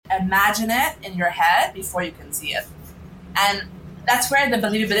imagine it in your head before you can see it. And that's where the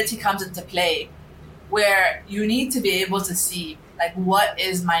believability comes into play, where you need to be able to see, like, what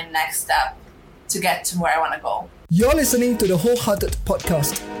is my next step to get to where I want to go. You're listening to the Wholehearted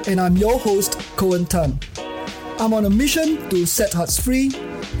Podcast, and I'm your host, Cohen Tan. I'm on a mission to set hearts free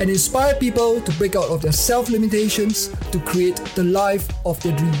and inspire people to break out of their self-limitations to create the life of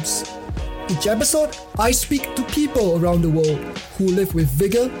their dreams. Each episode, I speak to people around the world who live with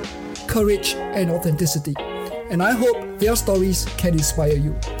vigor, courage, and authenticity. And I hope their stories can inspire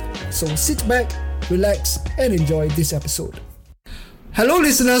you. So sit back, relax, and enjoy this episode. Hello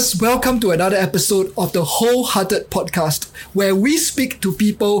listeners, welcome to another episode of the Wholehearted Podcast, where we speak to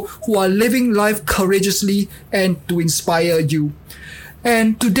people who are living life courageously and to inspire you.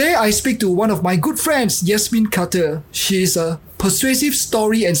 And today I speak to one of my good friends, Yasmine Khater. She is a persuasive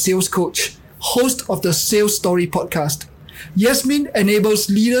story and sales coach, host of the Sales Story podcast. Yasmine enables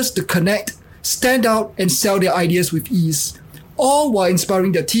leaders to connect, stand out, and sell their ideas with ease, all while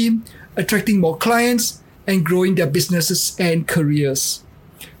inspiring their team, attracting more clients, and growing their businesses and careers.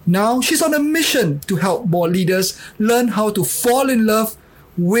 Now, she's on a mission to help more leaders learn how to fall in love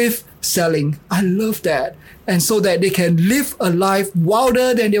with selling. I love that. And so that they can live a life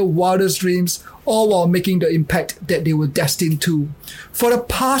wilder than their wildest dreams, all while making the impact that they were destined to. For the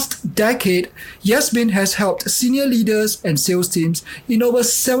past decade, Yasmine has helped senior leaders and sales teams in over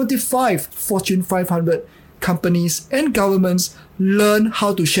 75 Fortune 500 companies and governments learn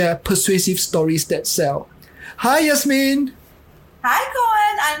how to share persuasive stories that sell. Hi, Yasmine. Hi,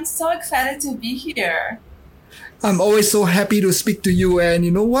 Cohen. I'm so excited to be here. I'm always so happy to speak to you. And you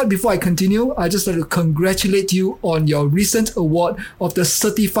know what? Before I continue, I just like to congratulate you on your recent award of the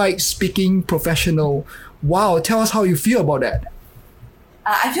Certified Speaking Professional. Wow, tell us how you feel about that.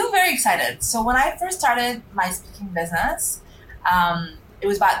 I feel very excited. So when I first started my speaking business, it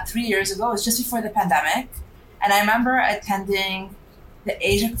was about 3 years ago. It was just before the pandemic. And I remember attending the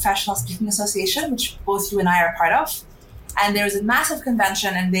Asia Professional Speaking Association, which both you and I are part of. And there was a massive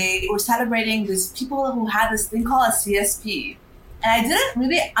convention, and they were celebrating these people who had this thing called a CSP. And I didn't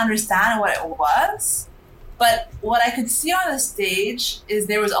really understand what it was, but what I could see on the stage is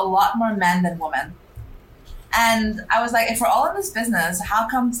there was a lot more men than women. And I was like, if we're all in this business, how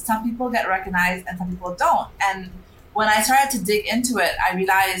come some people get recognized and some people don't? And when I started to dig into it, I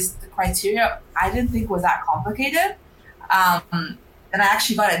realized the criteria I didn't think was that complicated. And I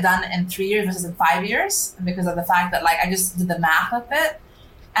actually got it done in 3 years versus in 5 years because of the fact that I just did the math of it.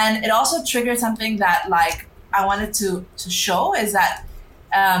 And it also triggered something that I wanted to show is that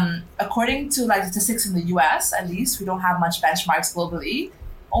according to statistics in the US, at least, we don't have much benchmarks globally,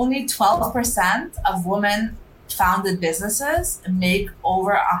 only 12% of women founded businesses make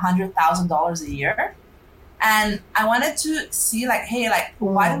over $100,000 a year. And I wanted to see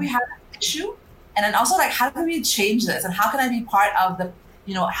why do we have an issue? And then also how do we change this? And how can I be part of the,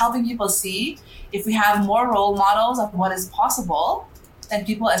 helping people see if we have more role models of what is possible, then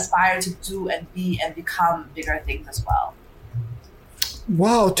people aspire to do and be and become bigger things as well.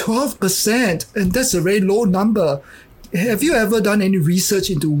 Wow, 12%. And that's a very low number. Have you ever done any research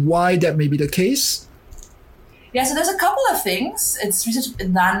into why that may be the case? Yeah, so there's a couple of things. It's research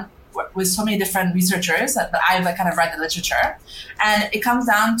been done with so many different researchers that I've kind of read the literature. And it comes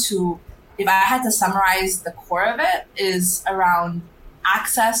down to, if I had to summarize the core of it, is around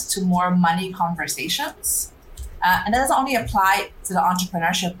access to more money conversations. And that doesn't only apply to the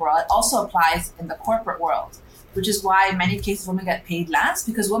entrepreneurship world, it also applies in the corporate world, which is why in many cases women get paid less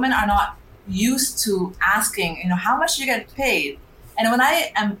because women are not used to asking, how much do you get paid? And when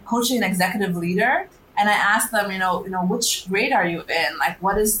I am coaching an executive leader and I ask them, which grade are you in?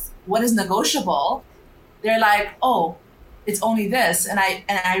 What is negotiable? They're like, oh, it's only this. And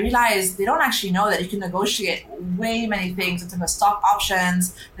I realized they don't actually know that you can negotiate way many things in terms of stock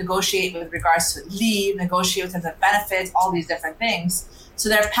options, negotiate with regards to leave, negotiate in terms of benefits, all these different things. So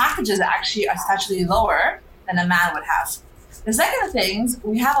their packages actually are essentially lower than a man would have. The second thing is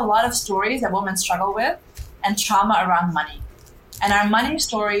we have a lot of stories that women struggle with and trauma around money. And our money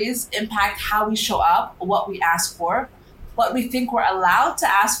stories impact how we show up, what we ask for, what we think we're allowed to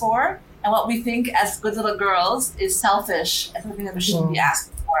ask for, and what we think as good little girls is selfish and something that we shouldn't be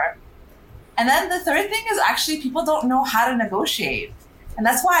asking for. And then the third thing is actually people don't know how to negotiate. And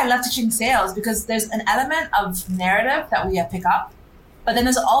that's why I love teaching sales, because there's an element of narrative that we pick up, but then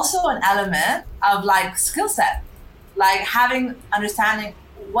there's also an element of skill set, understanding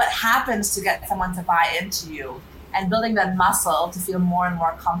what happens to get someone to buy into you and building that muscle to feel more and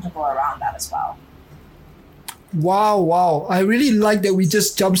more comfortable around that as well. Wow. I really like that we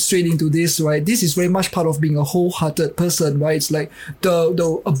just jump straight into this, right? This is very much part of being a wholehearted person, right? It's like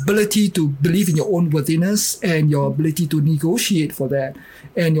the ability to believe in your own worthiness and your ability to negotiate for that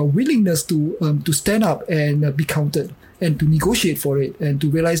and your willingness to stand up and be counted and to negotiate for it and to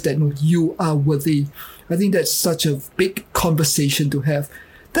realize that no, you are worthy. I think that's such a big conversation to have.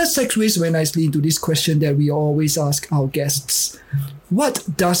 That segues very nicely into this question that we always ask our guests. What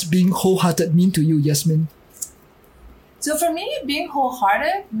does being wholehearted mean to you, Yasmine? So for me, being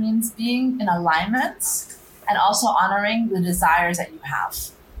wholehearted means being in alignment and also honoring the desires that you have.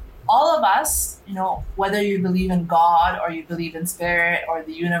 All of us, whether you believe in God or you believe in spirit or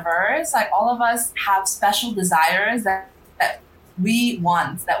the universe, like all of us have special desires that we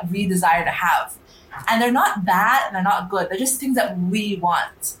want, that we desire to have. And they're not bad and they're not good. They're just things that we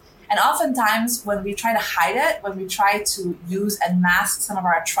want. And oftentimes when we try to hide it, when we try to use and mask some of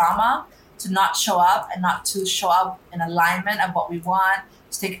our trauma, to not show up and not to show up in alignment of what we want,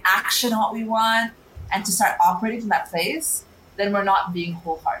 to take action on what we want, and to start operating from that place, then we're not being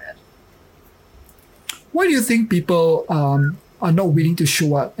wholehearted. Why do you think people are not willing to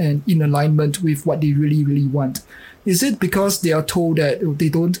show up and in alignment with what they really, really want? Is it because they are told that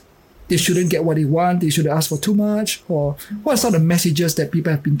they shouldn't get what they want, they shouldn't ask for too much? Or what are some of the messages that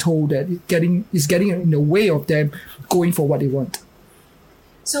people have been told that is getting in the way of them going for what they want?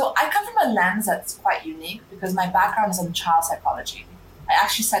 So I come from a lens that's quite unique because my background is in child psychology. I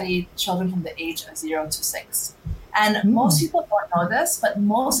actually studied children from the age of 0 to 6. And most people don't know this, but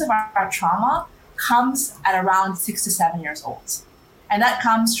most of our trauma comes at around 6 to 7 years old. And that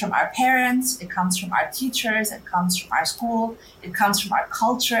comes from our parents, it comes from our teachers, it comes from our school, it comes from our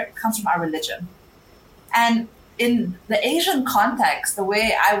culture, it comes from our religion. And in the Asian context, the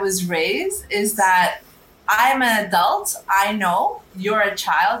way I was raised is that I'm an adult, I know, you're a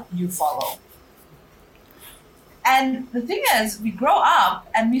child, you follow. And the thing is, we grow up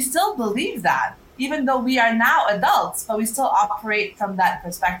and we still believe that, even though we are now adults, but we still operate from that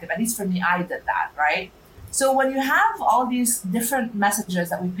perspective. At least for me, I did that, right? So when you have all these different messages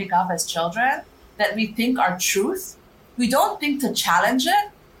that we pick up as children that we think are truth, we don't think to challenge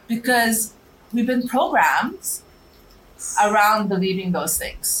it because we've been programmed around believing those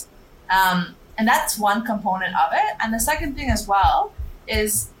things. And that's one component of it. And the second thing as well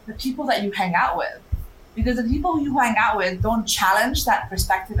is the people that you hang out with. Because the people you hang out with don't challenge that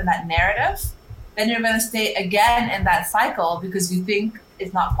perspective and that narrative, then you're going to stay again in that cycle because you think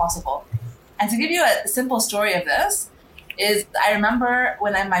it's not possible. And to give you a simple story of this is I remember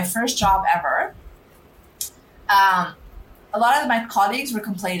when in my first job ever, a lot of my colleagues were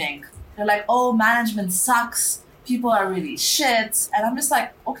complaining. They're like, oh, management sucks. People are really shit. And I'm just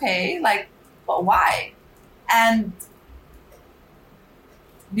like, okay, but why? And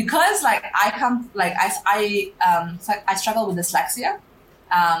because I struggle with dyslexia.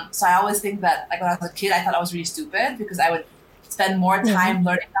 So I always think that when I was a kid, I thought I was really stupid because I would spend more time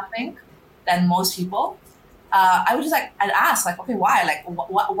learning something than most people. I would I'd ask okay, why?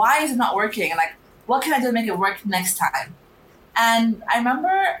 Why is it not working? And what can I do to make it work next time? And I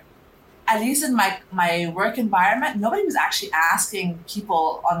remember, at least in my work environment, nobody was actually asking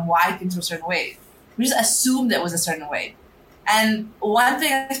people on why things were a certain way. We just assumed it was a certain way. And one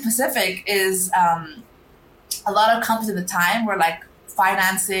thing specific is a lot of companies at the time were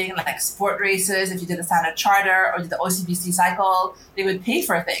financing sport races. If you did the Standard Charter or did the OCBC cycle, they would pay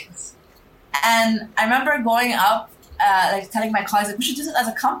for things. And I remember going up, telling my colleagues, we should do this as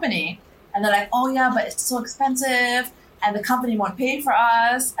a company. And they're like, oh yeah, but it's so expensive and the company won't pay for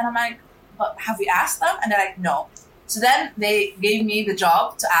us. And I'm like, but have we asked them? And they're like, no. So then they gave me the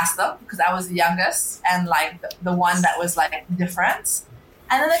job to ask them because I was the youngest and the one that was different.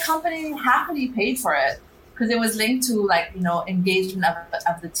 And then the company happily paid for it because it was linked to engagement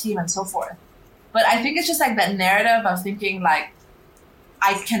of the team and so forth. But I think it's just that narrative of thinking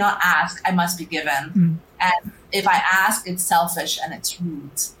I cannot ask, I must be given. And if I ask, it's selfish and it's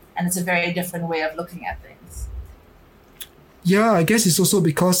rude. And it's a very different way of looking at things. Yeah, I guess it's also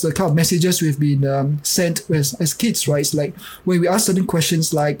because the kind of messages we've been sent as kids, right? It's when we ask certain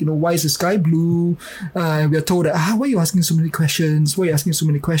questions why is the sky blue? We are told that, why are you asking so many questions? Why are you asking so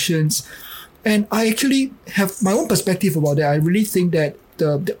many questions? And I actually have my own perspective about that. I really think that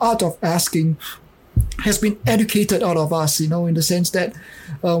the art of asking has been educated out of us, in the sense that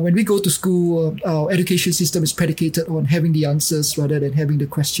when we go to school, our education system is predicated on having the answers rather than having the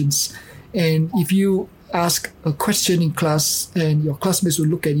questions. And if you ask a question in class and your classmates will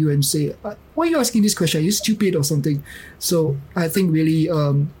look at you and say, why are you asking this question? Are you stupid or something? So I think really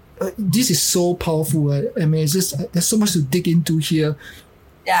this is so powerful. I mean, it's just, there's so much to dig into here.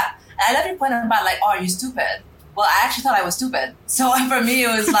 Yeah. And I love your point about are you stupid? well, I actually thought I was stupid. So for me, it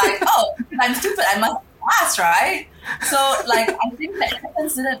was like, oh, if I'm stupid, I must pass, right? So like, I think the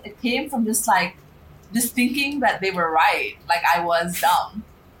innocence it came from just like, just thinking that they were right. Like I was dumb.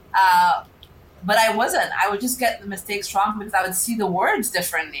 But I wasn't. I would just get the mistakes wrong because I would see the words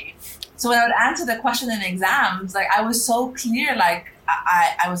differently. So when I would answer the question in exams, like I was so clear, like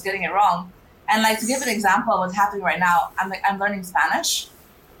I was getting it wrong. And like to give an example of what's happening right now, I'm learning Spanish.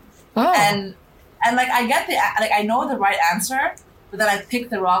 Oh. And like I get I know the right answer, but then I pick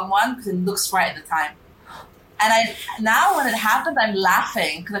the wrong one because it looks right at the time. And now when it happens, I'm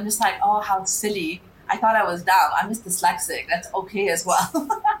laughing because I'm just like, oh, how silly. I thought I was dumb. I'm just dyslexic. That's okay as well.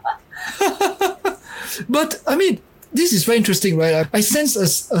 But I mean, this is very interesting, right? I sense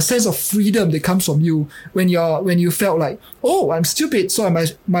a sense of freedom that comes from you when you felt like, oh, I'm stupid, so I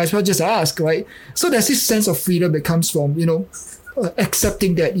might as well just ask, right? So there's this sense of freedom that comes from,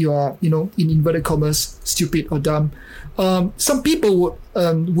 accepting that you are, in inverted commas, stupid or dumb. Some people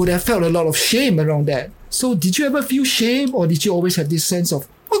would have felt a lot of shame around that. So did you ever feel shame, or did you always have this sense of,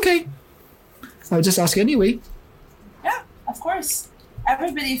 okay, I'll just ask anyway? Yeah, of course.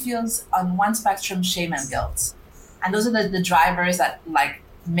 Everybody feels on one spectrum shame and guilt. And those are the drivers that like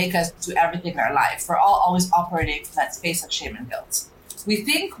make us do everything in our life. We're all always operating from that space of shame and guilt. We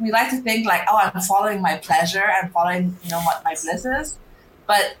like to think like, oh, I'm following my pleasure and following, what my bliss is.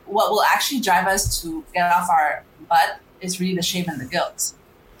 But what will actually drive us to get off our butt is really the shame and the guilt.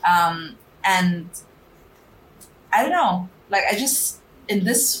 And I don't know, like I just, in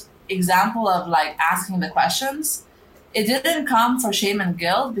this example of like asking the questions, it didn't come for shame and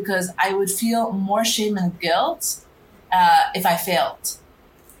guilt because I would feel more shame and guilt if I failed,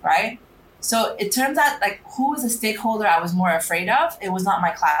 right? So it turns out like who was the stakeholder I was more afraid of? It was not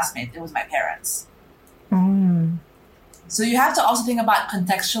my classmate, it was my parents. Mm. So you have to also think about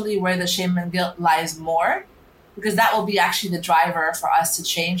contextually where the shame and guilt lies more, because that will be actually the driver for us to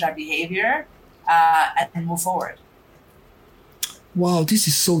change our behavior and move forward. Wow, this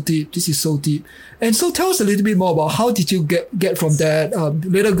is so deep. And so tell us a little bit more about how did you get from that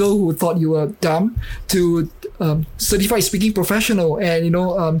little girl who thought you were dumb to certified speaking professional and,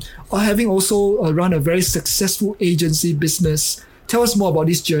 having also run a very successful agency business. Tell us more about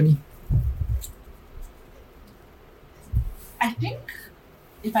this journey. I think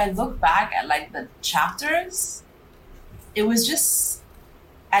if I look back at like the chapters, it was just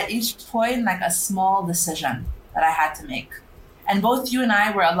at each point like a small decision that I had to make. And both you and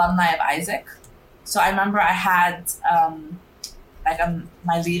I were alumni of Isaac. So I remember I had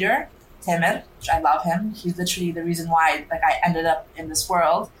my leader, Temer, which I love him. He's literally the reason why I ended up in this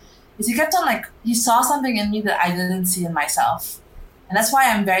world. Is he kept on he saw something in me that I didn't see in myself. And that's why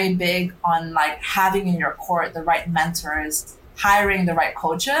I'm very big on having in your court the right mentors, hiring the right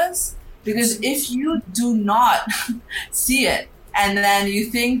coaches. Because if you do not see it and then you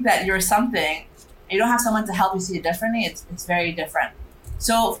think that you're something, you don't have someone to help you see it differently, it's very different.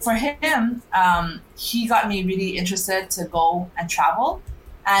 So for him, he got me really interested to go and travel.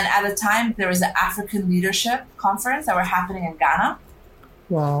 And at the time, there was an African leadership conference that were happening in Ghana.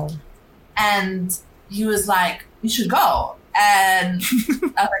 Wow. And he was like, you should go. And I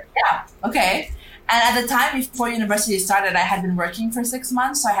was like, yeah, okay. And at the time, before university started, I had been working for 6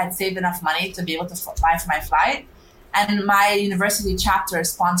 months. So I had saved enough money to be able to buy for my flight. And my university chapter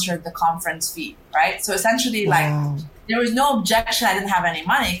sponsored the conference fee, right? So essentially, wow. There was no objection. I didn't have any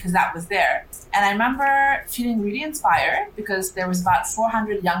money because that was there. And I remember feeling really inspired because there was about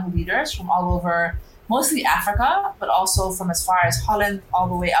 400 young leaders from all over, mostly Africa, but also from as far as Holland all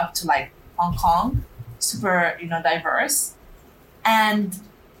the way up to Hong Kong, super, diverse. And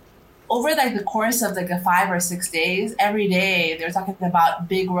over the course of 5 or 6 days, every day they were talking about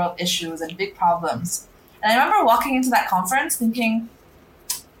big world issues and big problems. And I remember walking into that conference thinking,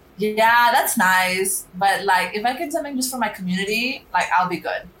 yeah, that's nice. But if I can do something just for my community, I'll be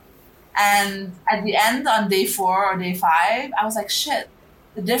good. And at the end on day 4 or day 5, I was like, shit,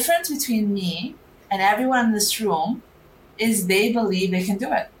 the difference between me and everyone in this room is they believe they can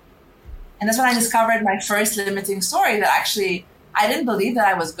do it. And that's when I discovered my first limiting story that actually I didn't believe that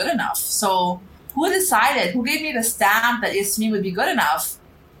I was good enough. So who gave me the stamp that Yasmine would be good enough?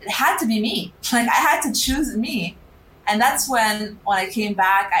 It had to be me. I had to choose me. And that's when I came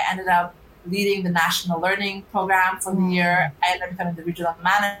back, I ended up leading the national learning program for the year. I ended up becoming the regional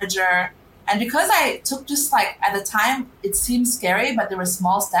manager. And because I took at the time, it seemed scary, but there were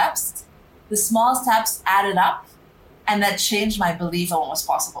small steps. The small steps added up, and that changed my belief on what was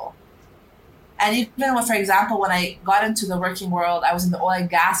possible. And even for example, when I got into the working world, I was in the oil and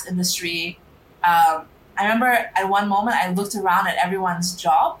gas industry. I remember at one moment I looked around at everyone's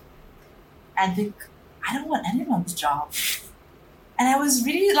job and think, I don't want anyone's job. And I was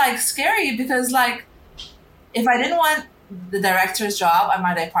really like scary because like, if I didn't want the director's job at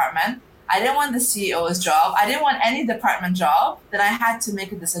my department, I didn't want the CEO's job, I didn't want any department job, then I had to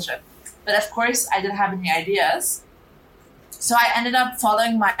make a decision. But of course, I didn't have any ideas. So I ended up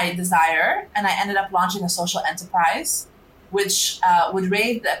following my desire, and I ended up launching a social enterprise, which would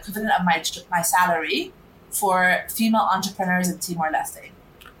raise the equivalent of my salary for female entrepreneurs in Timor-Leste.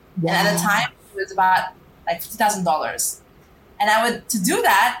 Wow. And at the time, it was about like $50,000. And I would, to do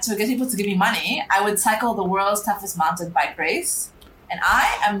that, to get people to give me money, I would cycle the world's toughest mountain bike race. And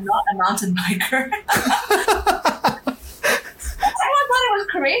I am not a mountain biker. Everyone thought it was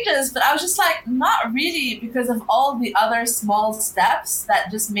courageous, but I was just like, not really, because of all the other small steps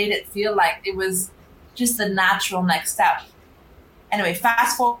that just made it feel like it was just the natural next step. Anyway,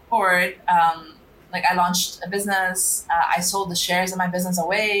 fast forward, like I launched a business. I sold the shares of my business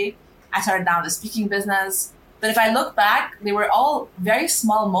away. I started down the speaking business. But if I look back, they were all very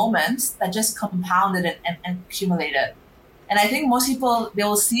small moments that just compounded and accumulated. And I think most people, they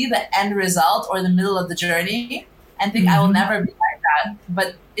will see the end result or the middle of the journey and think, I will never be like that.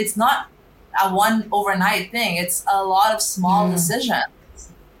 But it's not a one overnight thing. It's a lot of small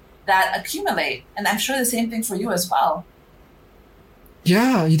decisions that accumulate. And I'm sure the same thing for you as well.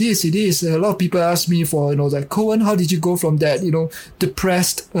 Yeah, it is. It is. A lot of people ask me for, like, Cohen, how did you go from that,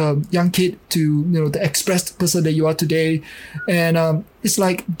 depressed young kid to, the expressed person that you are today? And it's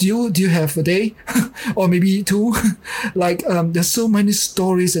like, do you have a day or maybe two? Like, there's so many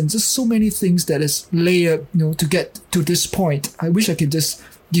stories and just so many things that is layered, to get to this point. I wish I could just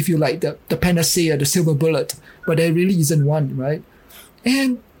give you like the panacea, the silver bullet, but there really isn't one, right?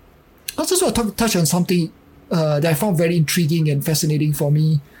 And I also want to touch on something that I found very intriguing and fascinating for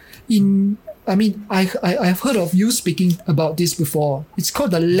me. I've heard of you speaking about this before. It's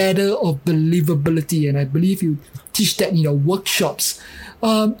called the ladder of believability, and I believe you teach that in your workshops.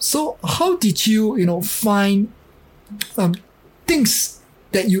 So how did you, find things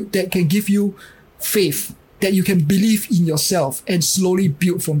that can give you faith, that you can believe in yourself and slowly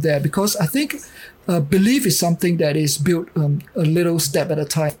build from there? Because I think belief is something that is built a little step at a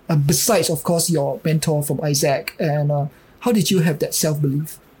time. Besides, of course, your mentor from Isaac. And how did you have that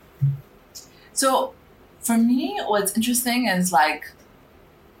self-belief? So for me, what's interesting is like,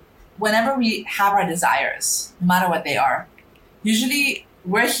 whenever we have our desires, no matter what they are, usually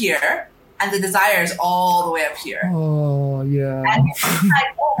we're here and the desire is all the way up here. Oh, yeah. And for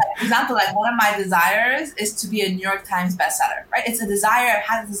example, like one of my desires is to be a New York Times bestseller, right? It's a desire. I've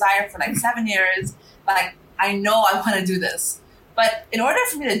had a desire for like 7 years, but like, I know I want to do this. But in order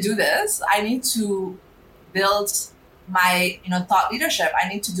for me to do this, I need to build my, thought leadership. I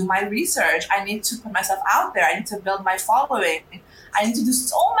need to do my research. I need to put myself out there. I need to build my following. I need to do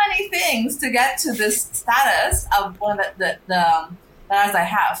so many things to get to this status of one of the status I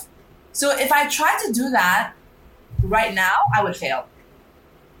have. So if I try to do that right now, I would fail.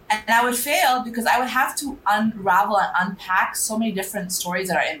 And I would fail because I would have to unravel and unpack so many different stories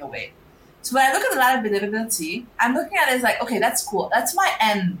that are in the way. So when I look at the ladder of believability, I'm looking at it as like, okay, that's cool. That's my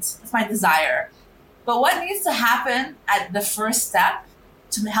end. That's my desire. But what needs to happen at the first step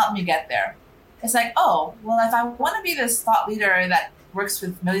to help me get there? It's like, oh, well, if I want to be this thought leader that works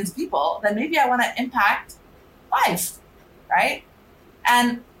with millions of people, then maybe I want to impact 5, right?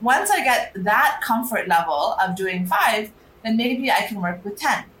 And once I get that comfort level of doing 5, then maybe I can work with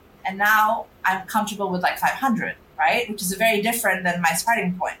 10. And now I'm comfortable with like 500, right? Which is very different than my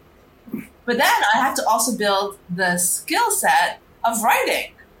starting point. But then I have to also build the skill set of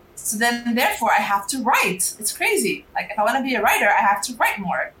writing. So then therefore I have to write. It's crazy. Like if I want to be a writer, I have to write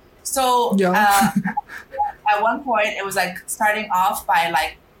more. So at one point it was like starting off by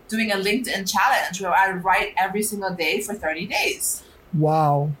like doing a LinkedIn challenge where I would write every single day for 30 days.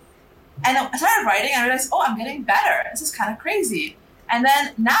 Wow. And I started writing and I realized, oh, I'm getting better. This is kind of crazy. And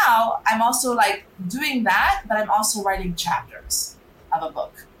then now I'm also like doing that, but I'm also writing chapters of a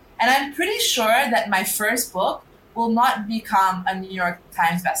book. And I'm pretty sure that my first book will not become a New York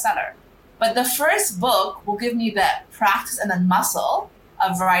Times bestseller. But the first book will give me the practice and the muscle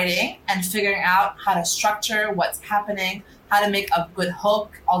of writing and figuring out how to structure what's happening, how to make a good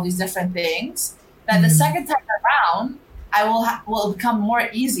hook, all these different things. That the second time around, I will become more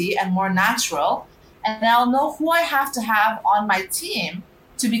easy and more natural. And I'll know who I have to have on my team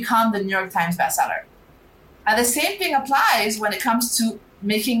to become the New York Times bestseller. And the same thing applies when it comes to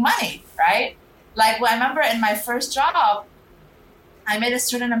making money, right? Like I remember in my first job, I made a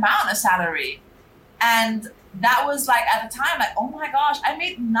certain amount of salary. And that was like at the time, like, oh my gosh, I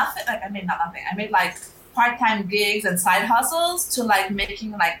made nothing. Like I made not nothing. I made like part-time gigs and side hustles to like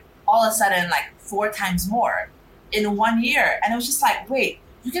making like all of a sudden like 4 times more in 1 year. And it was just like, wait,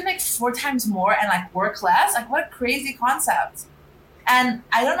 you can make 4 times more and like work less? Like, what a crazy concept. And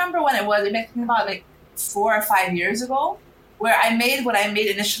I don't remember when it was. It makes me about like 4 or 5 years ago, where I made what I made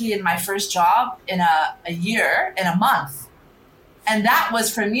initially in my first job in a year, in a month. And that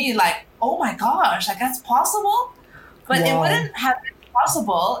was for me like, oh my gosh, like that's possible? But It wouldn't have been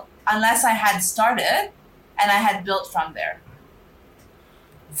possible unless I had started and I had built from there.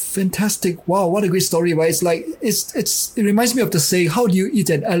 Fantastic. Wow, what a great story, right? It's like it reminds me of the saying, how do you eat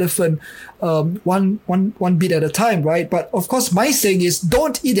an elephant one bit at a time, right? But of course my saying is,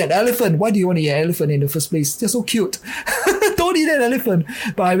 don't eat an elephant. Why do you want to eat an elephant in the first place? They're so cute. Don't eat an elephant.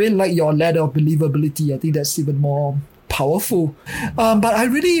 But I really like your ladder of believability. I think that's even more powerful. But I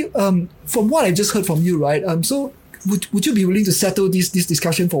really from what I just heard from you, right? So would you be willing to settle this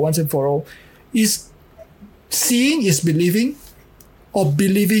discussion for once and for all? Is seeing is believing, or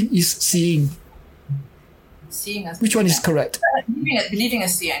believing is seeing? Seeing is Which one is correct? Believing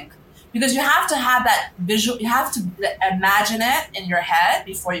is seeing. Because you have to have that visual, you have to imagine it in your head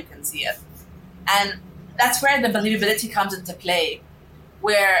before you can see it. And that's where the believability comes into play,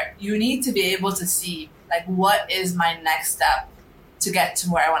 where you need to be able to see, like, what is my next step to get to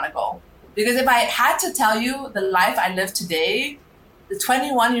where I want to go? Because if I had to tell you the life I live today, the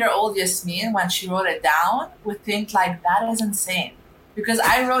 21-year-old Yasmine, when she wrote it down, would think like, that is insane. Because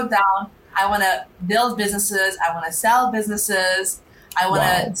I wrote down, I want to build businesses, I want to sell businesses, I want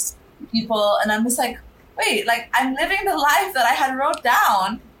to see people. And I'm just like, wait, like I'm living the life that I had wrote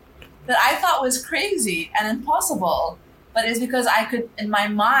down that I thought was crazy and impossible. But it's because I could, in my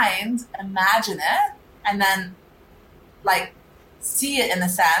mind, imagine it and then like see it in a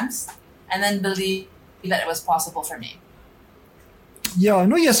sense and then believe that it was possible for me. Yeah, I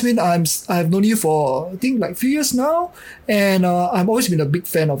know, Yasmine, I've known you for, I think, like a few years now, and I've always been a big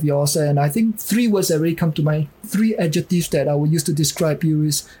fan of yours, and I think 3 words that really come to mind, 3 adjectives that I would use to describe you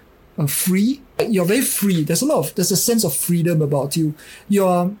is free. You're very free. There's a sense of freedom about you.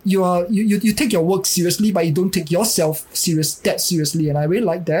 You take your work seriously, but you don't take yourself that seriously, and I really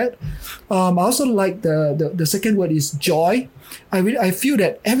like that. I also like the second word is joy. I feel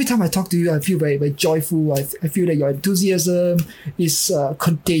that every time I talk to you, I feel very, very joyful. I feel that your enthusiasm is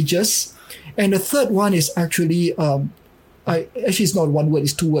contagious. And the third one is actually actually it's not one word,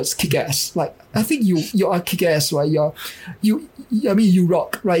 it's 2 words, kick-ass. Like, I think you are kick-ass, right? You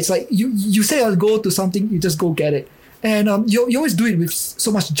rock, right? It's like you say I'll go to something, you just go get it. And you always do it with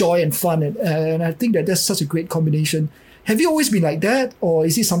so much joy and fun, and I think that's such a great combination. Have you always been like that, or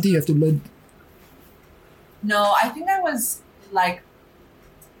is it something you have to learn? No, I think I was like,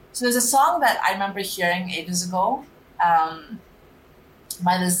 so there's a song that I remember hearing ages ago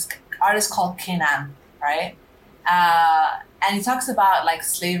by this artist called Kanan, right? And he talks about like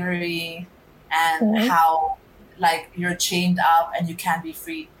slavery and how like you're chained up and you can't be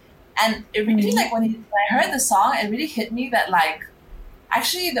free. And it really like when I heard the song, it really hit me that like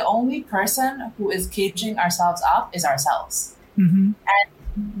actually the only person who is caging ourselves up is ourselves. Mm-hmm.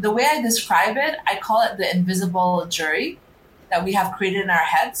 And the way I describe it, I call it the invisible jury that we have created in our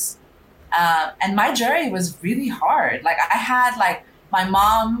heads. And my jury was really hard. Like I had like my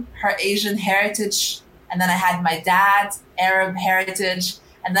mom, her Asian heritage, and then I had my dad's Arab heritage.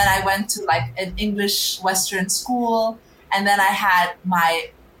 And then I went to like an English Western school. And then I had my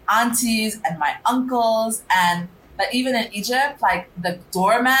aunties and my uncles. And but even in Egypt, like the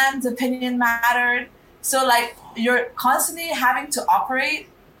doorman's opinion mattered. So like you're constantly having to operate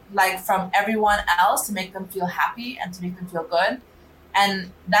like from everyone else to make them feel happy and to make them feel good.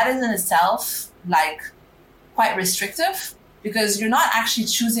 And that is in itself like quite restrictive because you're not actually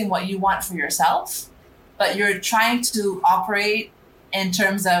choosing what you want for yourself, but you're trying to operate in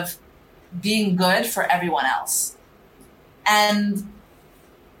terms of being good for everyone else. And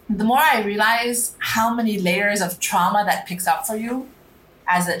the more I realize how many layers of trauma that picks up for you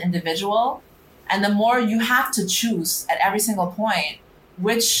as an individual, and the more you have to choose at every single point,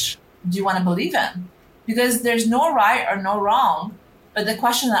 which do you want to believe in? Because there's no right or no wrong, but the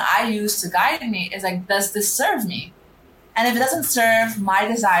question that I use to guide me is like, does this serve me? And if it doesn't serve my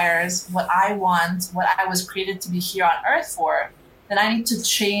desires, what I want, what I was created to be here on earth for, then I need to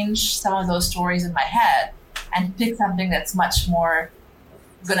change some of those stories in my head and pick something that's much more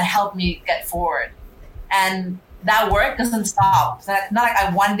going to help me get forward. And that work doesn't stop. It's not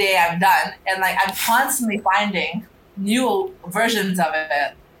like one day I'm done. And like I'm constantly finding new versions of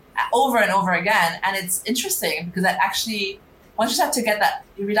it over and over again. And it's interesting because that actually, once you start to get that,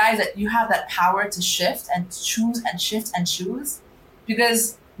 you realize that you have that power to shift and choose and shift and choose.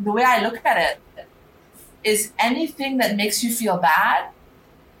 Because the way I look at it is anything that makes you feel bad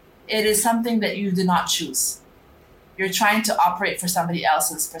it is something that you did not choose. You're trying to operate for somebody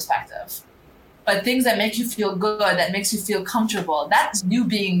else's perspective. But things that make you feel good, that makes you feel comfortable, that's you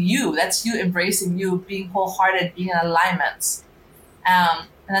being you. That's you embracing you, being wholehearted, being in alignment. And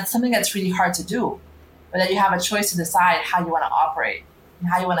that's something that's really hard to do. But that you have a choice to decide how you want to operate and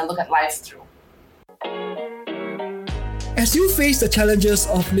how you want to look at life through. As you face the challenges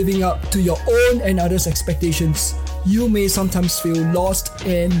of living up to your own and others' expectations, you may sometimes feel lost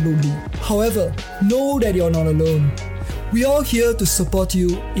and lonely. However, know that you're not alone. We are here to support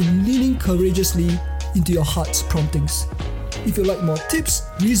you in leaning courageously into your heart's promptings. If you'd like more tips,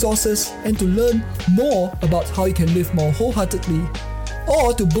 resources, and to learn more about how you can live more wholeheartedly,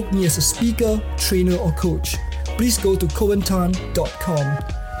 or to book me as a speaker, trainer, or coach, please go to coentan.com.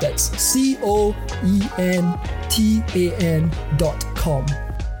 That's COENTAN.com.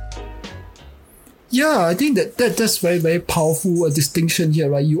 Yeah, I think that's very, very powerful a distinction here,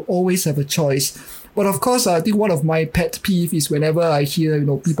 right? You always have a choice. But of course, I think one of my pet peeves is whenever I hear,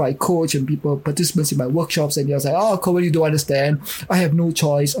 people I coach and participants in my workshops, and they're like, "Oh, Cohen, you don't understand. I have no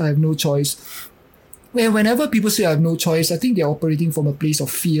choice. I have no choice." And whenever people say I have no choice, I think they're operating from a place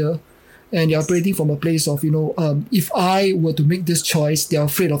of fear. And they're operating from a place of, if I were to make this choice, they're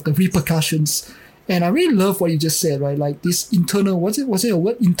afraid of the repercussions. And I really love what you just said, right? Like this internal, was it a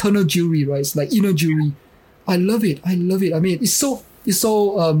word? Internal jury, right? It's like inner jury. I love it. I mean, it's so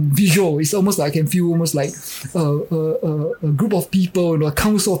visual. It's almost like I can feel almost like a group of people, a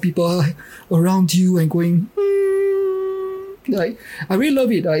council of people around you and going, like, I really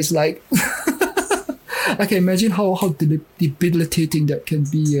love it. It's like, I can imagine how debilitating that can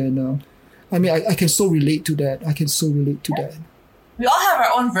be. And I mean, I can so relate to that. We all have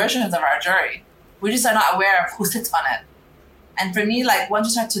our own versions of our jury. We just are not aware of who sits on it. And for me, like, once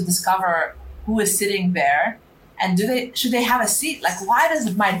you start to discover who is sitting there, and should they have a seat? Like, why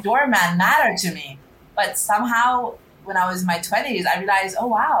does my doorman matter to me? But somehow, when I was in my 20s, I realized, oh,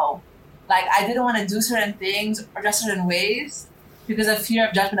 wow. Like, I didn't want to do certain things or dress certain ways because of fear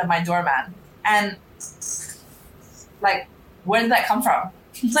of judgment of my doorman. And, like, where did that come from?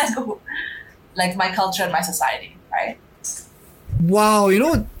 like my culture and my society, right? Wow,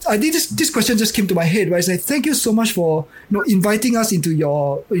 I think this question just came to my head, right? It's like, thank you so much for inviting us into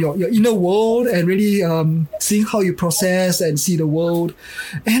your inner world and really seeing how you process and see the world.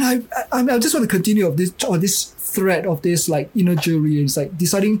 And I just want to continue on this thread of this like inner jury. It's like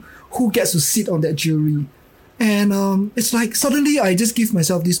deciding who gets to sit on that jury. And it's like suddenly I just give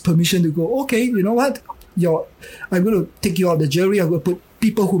myself this permission to go, okay, you know what? I'm going to take you out of the jury. I'm going to put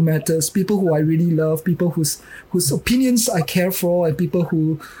people who matters, people who I really love, people whose opinions I care for, and people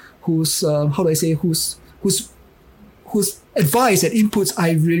whose advice and inputs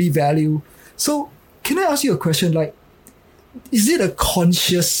I really value. So can I ask you a question? Like, is it a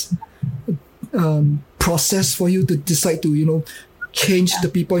conscious process for you to decide to change the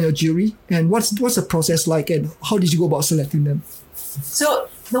people in your jury? And what's the process like, and how did you go about selecting them? So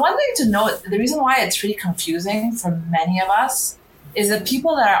the one thing to note, the reason why it's really confusing for many of us is that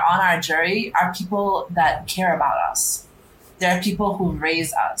people that are on our jury are people that care about us. They're people who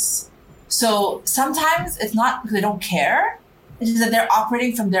raise us. So sometimes it's not because they don't care, it's just that they're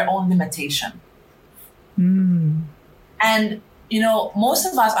operating from their own limitation. And, most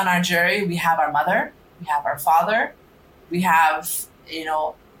of us on our jury, we have our mother, we have our father, we have,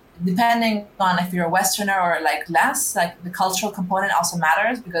 depending on if you're a Westerner or like less, like the cultural component also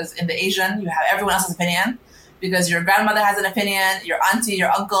matters, because in the Asian, you have everyone else's opinion. Because your grandmother has an opinion, your auntie,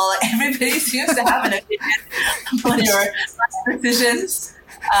 your uncle, everybody seems to have an opinion on your decisions.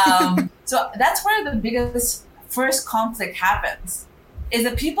 So that's where the biggest first conflict happens, is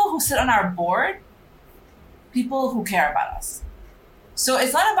the people who sit on our board, people who care about us. So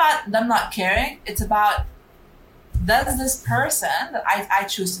it's not about them not caring, it's about, does this person that I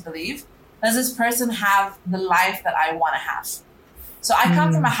choose to believe, does this person have the life that I want to have? So I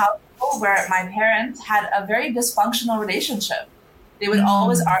come from a household where my parents had a very dysfunctional relationship. They would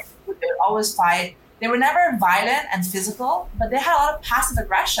always argue, they would always fight. They were never violent and physical, but they had a lot of passive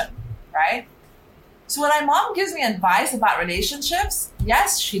aggression, right? So when my mom gives me advice about relationships,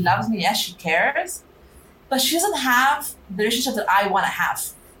 yes, she loves me, yes, she cares, but she doesn't have the relationship that I want to have.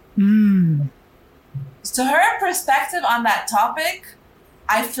 So her perspective on that topic,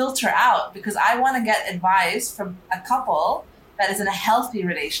 I filter out because I want to get advice from a couple that is in a healthy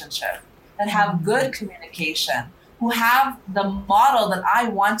relationship, that have good communication, who have the model that I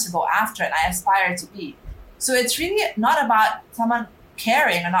want to go after and I aspire to be. So it's really not about someone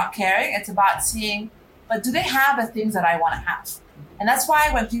caring or not caring. It's about seeing, but do they have the things that I want to have? And that's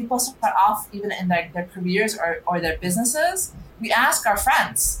why when people start off, even in their careers or their businesses, we ask our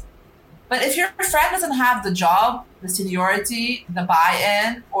friends, But if your friend doesn't have the job, the seniority, the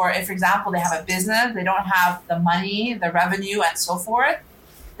buy-in, or if, for example, they have a business, they don't have the money, the revenue, and so forth,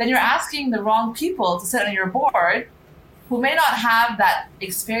 then you're asking the wrong people to sit on your board who may not have that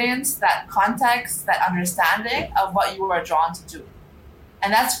experience, that context, that understanding of what you are drawn to do.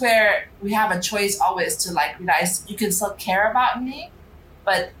 And that's where we have a choice always to like realize you can still care about me,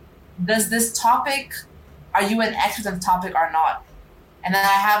 but does this topic, are you an expert of the topic or not? And then I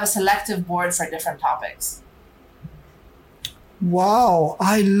have a selective board for different topics. Wow,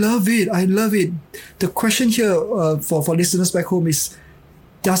 I love it. I love it. The question here for listeners back home is,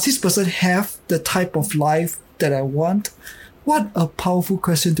 does this person have the type of life that I want? What a powerful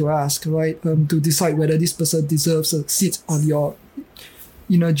question to ask, right? To decide whether this person deserves a seat on your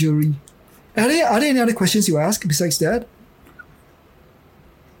inner jury. Are there any other questions you ask besides that?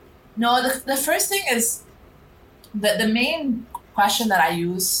 No, the first thing is the main question that I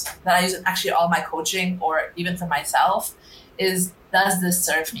use in actually all my coaching or even for myself is, does this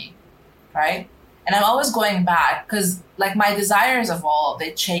serve me, right? And I'm always going back because like my desires evolve,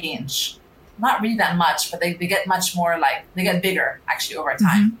 they change. Not really that much, but they get much more like, they get bigger actually over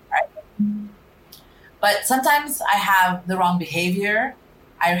time, right? But sometimes I have the wrong behavior,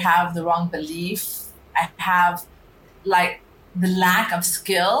 I have the wrong belief, I have like the lack of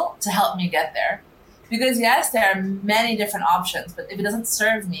skill to help me get there. Because yes, there are many different options, but if it doesn't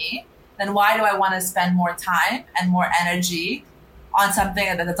serve me, then why do I want to spend more time and more energy on something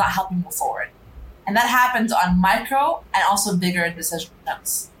that does not help me move forward? And that happens on micro and also bigger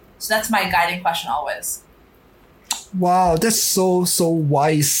decisions. So that's my guiding question always. Wow, that's so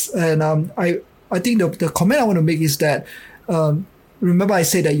wise. And I think the comment I want to make is that remember I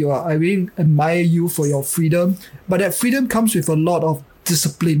said that I really admire you for your freedom, but that freedom comes with a lot of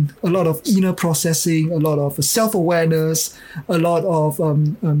discipline, a lot of inner processing, a lot of self-awareness, a lot of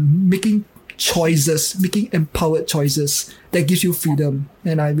making empowered choices that gives you freedom.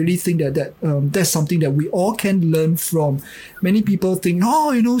 And I really think that that's something that we all can learn from. Many people think,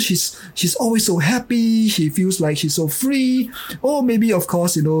 she's always so happy, she feels like she's so free, or maybe of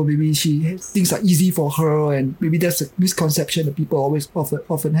course, maybe things are easy for her, and maybe that's a misconception that people always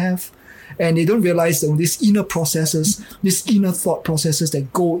often have. And they don't realize these inner processes, these inner thought processes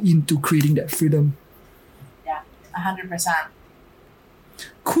that go into creating that freedom. Yeah, 100%.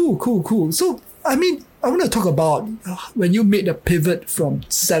 Cool. So, I want to talk about when you made the pivot from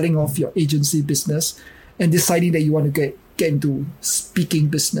selling off your agency business and deciding that you want to get into speaking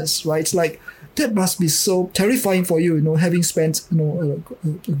business, right? It's like, that must be so terrifying for you, having spent, a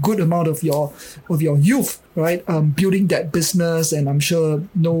good amount of your youth, right? Building that business, and I'm sure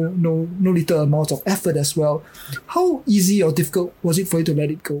no little amount of effort as well. How easy or difficult was it for you to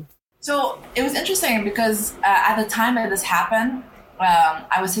let it go? So it was interesting because at the time that this happened,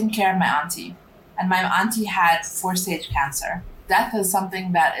 I was taking care of my auntie, and my auntie had 4-stage cancer. Death is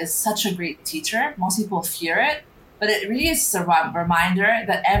something that is such a great teacher. Most people fear it, but it really is a reminder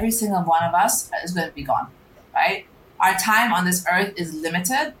that every single one of us is going to be gone, right? Our time on this earth is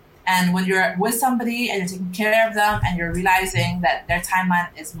limited. And when you're with somebody and you're taking care of them and you're realizing that their timeline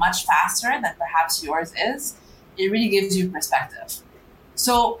is much faster than perhaps yours is, it really gives you perspective.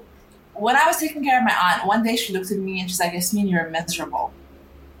 So when I was taking care of my aunt, one day she looked at me and she's like, Yasmine, you're miserable.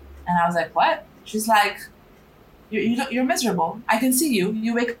 And I was like, what? She's like, you're miserable. I can see you.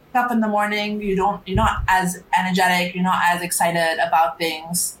 You wake up in the morning. You're not as energetic. You're not as excited about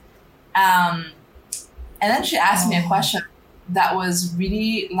things. And then she asked me a question that was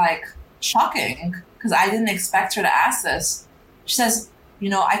really like shocking because I didn't expect her to ask this. She says,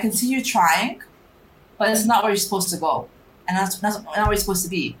 I can see you trying, but it's not where you're supposed to go. And that's not where you're supposed to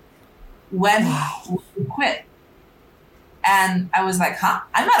be. When will you quit? And I was like,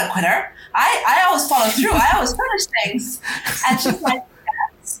 I'm not a quitter. I always follow through. I always finish things. And she's like,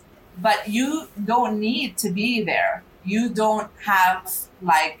 yes, but you don't need to be there. You don't have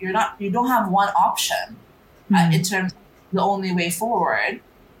you don't have one option in terms of the only way forward.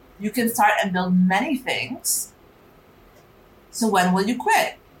 You can start and build many things. So when will you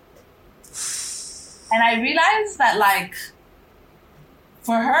quit? And I realized that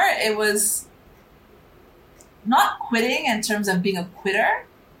for her, it was not quitting in terms of being a quitter,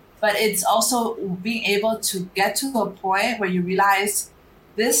 but it's also being able to get to a point where you realize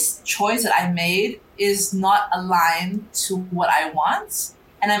this choice that I made is not aligned to what I want.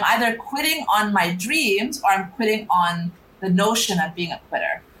 And I'm either quitting on my dreams or I'm quitting on the notion of being a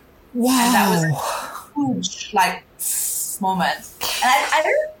quitter. Wow. And that was a huge moment. And I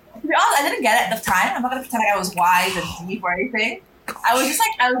didn't, to be honest, I didn't get it at the time. I'm not going to pretend like I was wise and deep or anything. I was just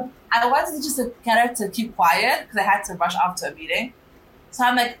I wanted to just get her to keep quiet because I had to rush off to a meeting. So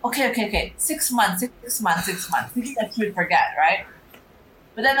I'm like, okay. 6 months, thinking that she would forget, right?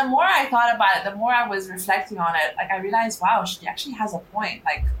 But then the more I thought about it, the more I was reflecting on it, like I realized, wow, she actually has a point.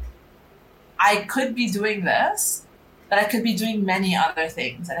 Like I could be doing this, but I could be doing many other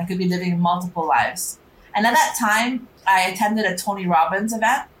things and I could be living multiple lives. And at that time, I attended a Tony Robbins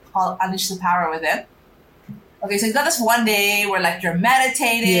event called Unleash the Power Within. Okay, so it's not this one day where like you're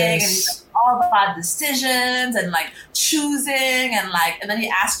meditating and it's all about decisions and like choosing and then he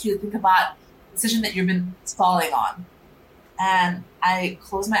asks you to think about the decision that you've been stalling on. And I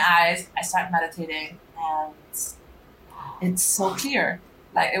close my eyes, I start meditating, and it's so clear.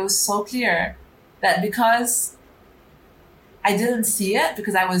 Like it was so clear that because I didn't see it,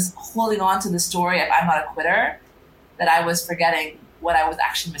 because I was holding on to the story of I'm not a quitter, that I was forgetting what I was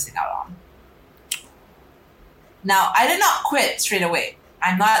actually missing out on. Now, I did not quit straight away.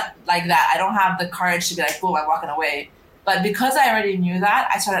 I'm not like that. I don't have the courage to be like, boom, I'm walking away. But because I already knew that,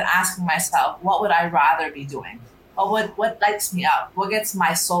 I started asking myself, what would I rather be doing? Or what lights me up? What gets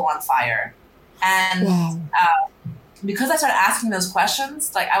my soul on fire? And because I started asking those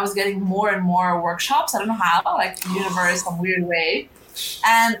questions, like I was getting more and more workshops. I don't know how, like the universe, some weird way.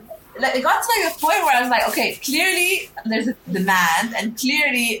 And it got to like a point where I was like, okay, clearly there's a demand and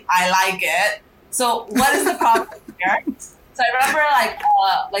clearly I like it. So what is the problem here? So I remember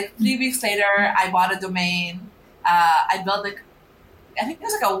like 3 weeks later, I bought a domain. I built I think it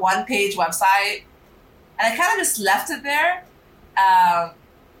was like a 1-page website, and I kind of just left it there.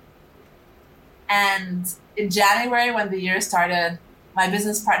 And in January, when the year started, my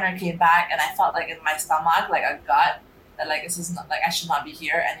business partner came back, and I felt like in my stomach, like a gut, that like this is not like I should not be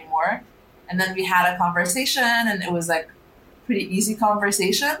here anymore. And then we had a conversation, and it was like pretty easy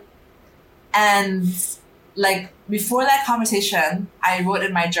conversation. And like before that conversation, I wrote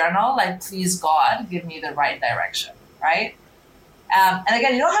in my journal, like, please God, give me the right direction, right? And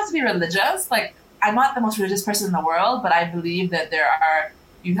again, you don't have to be religious. Like I'm not the most religious person in the world, but I believe that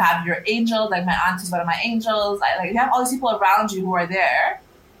you have your angels, like my aunt is one of my angels. You have all these people around you who are there.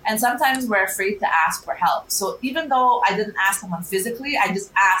 And sometimes we're afraid to ask for help. So even though I didn't ask someone physically, I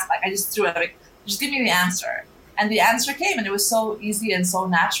just asked, like I just threw it, like, just give me the answer. And the answer came, and it was so easy and so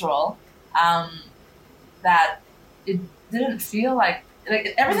natural. That it didn't feel like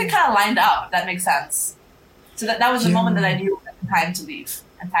everything kind of lined up, if that makes sense. So that was the moment that I knew it was time to leave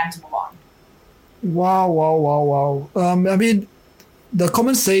and time to move on. Wow. I mean, the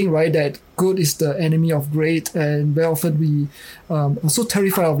common saying, right, that good is the enemy of great, and very often we are so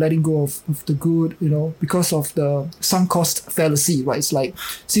terrified of letting go of the good, because of the sunk cost fallacy, right? It's like,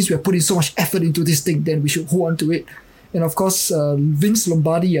 since we're putting so much effort into this thing, then we should hold on to it. And of course, Vince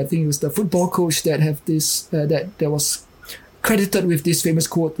Lombardi, I think it was the football coach that have this that was credited with this famous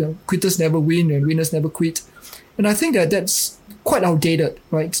quote: "Quitters never win, and winners never quit." And I think that's quite outdated,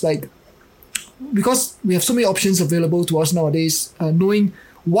 right? It's like, because we have so many options available to us nowadays, knowing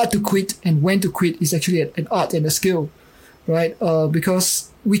what to quit and when to quit is actually an art and a skill, right?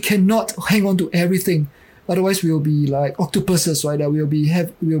 Because we cannot hang on to everything. Otherwise, we'll be like octopuses, right? We'll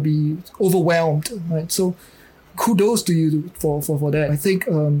be overwhelmed, right? So kudos to you for that. I think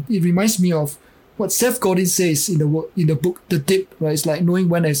it reminds me of what Seth Godin says in the book The Dip, right? It's like knowing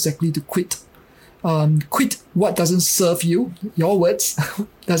when exactly to quit. Quit what doesn't serve you. Your words,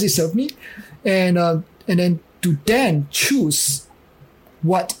 does it serve me? And then to then choose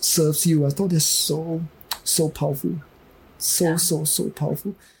what serves you. I thought that's so powerful, so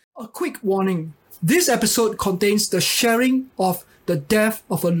powerful. A quick warning: this episode contains the sharing of the death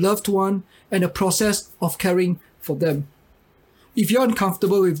of a loved one and the process of caring for them. If you're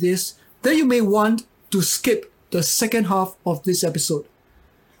uncomfortable with this, then you may want to skip the second half of this episode.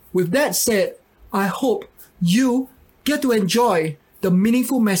 With that said, I hope you get to enjoy the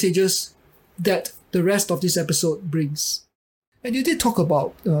meaningful messages that the rest of this episode brings. And you did talk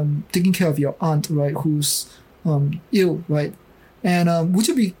about taking care of your aunt, right, who's ill, right? And would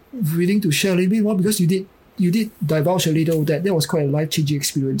you be willing to share a little bit more, because you did divulge a little that was quite a life-changing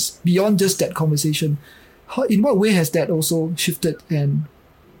experience beyond just that conversation. In what way has that also shifted and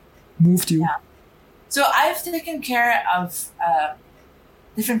moved you? Yeah. So I've taken care of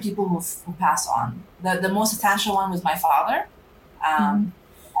different people who passed on. The most essential one was my father.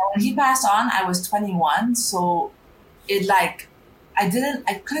 When he passed on, I was 21. So I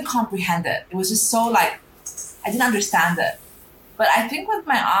couldn't comprehend it. It was just so I didn't understand it. But I think with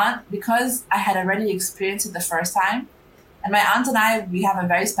my aunt, because I had already experienced it the first time, and my aunt and I, we have a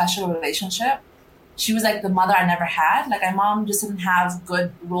very special relationship. She was like the mother I never had. Like my mom just didn't have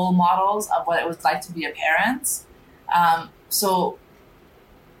good role models of what it was like to be a parent. So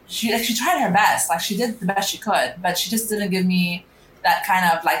she tried her best. Like she did the best she could, but she just didn't give me that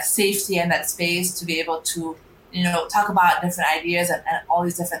kind of like safety and that space to be able to, talk about different ideas and all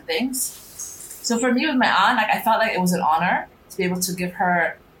these different things. So for me with my aunt, like I felt like it was an honor to be able to give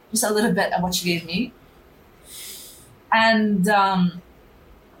her just a little bit of what she gave me. And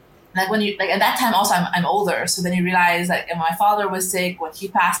like when you, like at that time also I'm older. So then you realize like when my father was sick, when he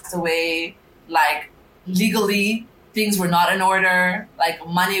passed away, like legally things were not in order, like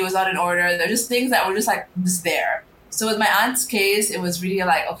money was not in order. They're just things that were just like just there. So with my aunt's case, it was really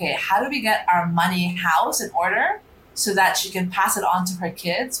like, okay, how do we get our money house in order so that she can pass it on to her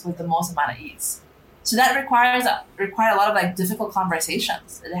kids with the most amount of ease? So that required a lot of like difficult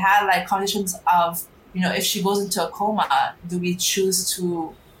conversations. It had like conversations of, if she goes into a coma, do we choose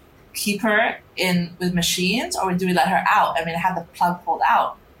to keep her in with machines or do we let her out? I mean, I had the plug pulled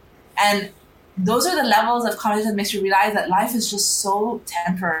out. And those are the levels of conversation that makes you realize that life is just so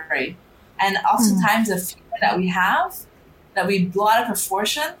temporary. And oftentimes the fear that we have, that we blow out of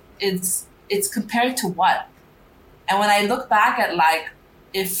proportion, it's compared to what? And when I look back at like,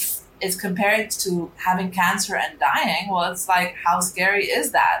 if it's compared to having cancer and dying, well, it's like, how scary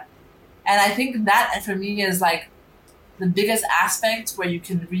is that? And I think that for me is like the biggest aspect where you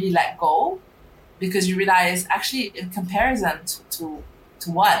can really let go, because you realize actually in comparison to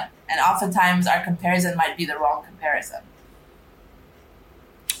what? And oftentimes our comparison might be the wrong comparison.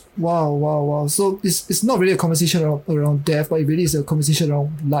 Wow. So it's not really a conversation around death, but it really is a conversation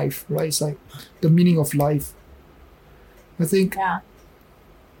around life, right? It's like the meaning of life. I think. Yeah.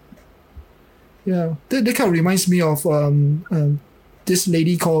 That kind of reminds me of this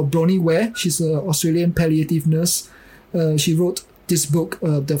lady called Bronnie Ware. She's an Australian palliative nurse. She wrote this book,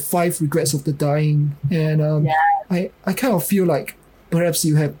 The 5 Regrets of the Dying. And I kind of feel like perhaps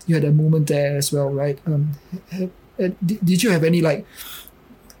you had a moment there as well, right? Did you have any like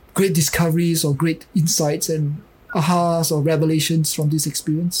great discoveries or great insights and ahas or revelations from this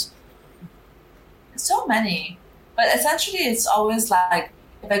experience? So many. But essentially it's always like,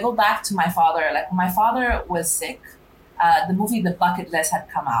 if I go back to my father, like when my father was sick, the movie The Bucket List had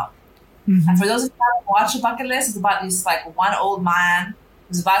come out. Mm-hmm. And for those of you who haven't watched The Bucket List, it's about this like one old man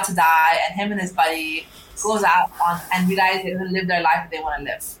who's about to die, and him and his buddy goes out and realize they're going to live their life that they want to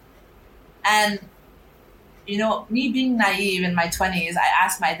live. And, me being naive in my 20s, I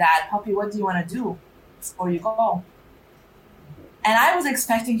asked my dad, Poppy, what do you want to do before you go? And I was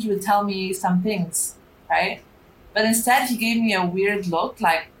expecting he would tell me some things, right? But instead he gave me a weird look,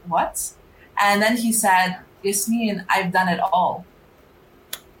 like, what? And then he said, Yasmine, I've done it all.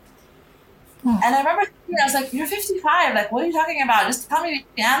 And I remember thinking, I was like, you're 55. Like, what are you talking about? Just tell me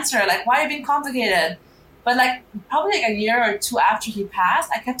the answer. Like, why are you being complicated? But like, probably like a year or two after he passed,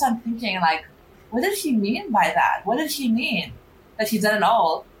 I kept on thinking like, what did he mean by that? What did he mean that he'd done it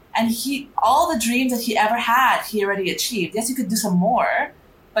all? And all the dreams that he ever had, he already achieved. Yes, he could do some more,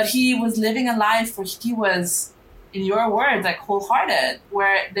 but he was living a life where he was, in your words, like wholehearted,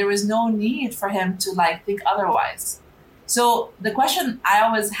 where there was no need for him to like think otherwise. So the question I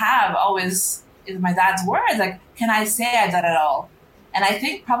always is my dad's words, like, can I say I've done it all? And I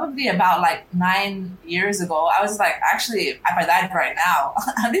think probably about like 9 years ago, I was like, actually, if I died right now,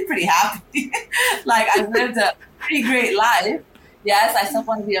 I'd be pretty happy. Like, I've lived a pretty great life. Yes, I still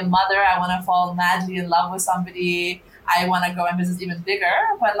want to be a mother. I want to fall madly in love with somebody. I want to grow my business even bigger.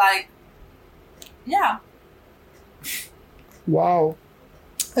 But like, yeah. Wow.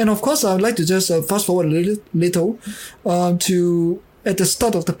 And of course, I'd like to just fast forward a little to at the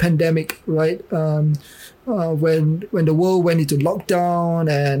start of the pandemic, right? When the world went into lockdown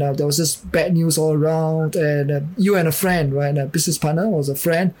and there was this bad news all around, and you and a friend, right, a business partner was a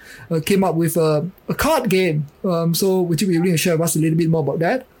friend, came up with a card game. So would you be willing to share with us a little bit more about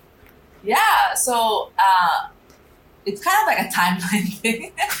that? Yeah. So it's kind of like a timeline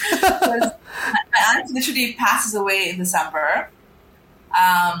thing. My aunt literally passes away in December.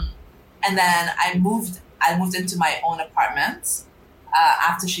 And then I moved into my own apartment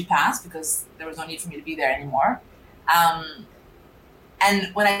after she passed, because there was no need for me to be there anymore. And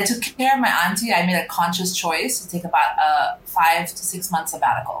when I took care of my auntie, I made a conscious choice to take about a 5 to 6 month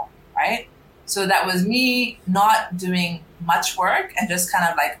sabbatical, right? So that was me not doing much work and just kind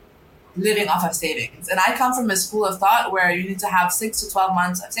of like living off of savings. And I come from a school of thought where you need to have 6 to 12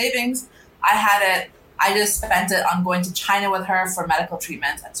 months of savings. I just spent it on going to China with her for medical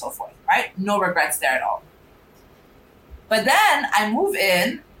treatment and so forth, right? No regrets there at all. But then I move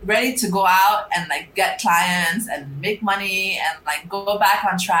in ready to go out and like get clients and make money and like go back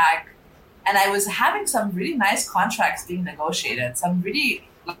on track. And I was having some really nice contracts being negotiated. Some really,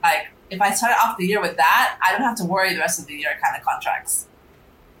 like, if I started off the year with that, I don't have to worry the rest of the year kind of contracts.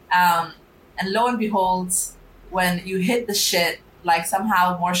 And lo and behold, when you hit the shit like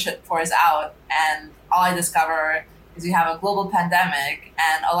somehow more shit pours out, and all I discover is we have a global pandemic,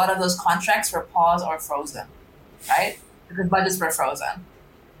 and a lot of those contracts were paused or frozen, right? Because budgets were frozen.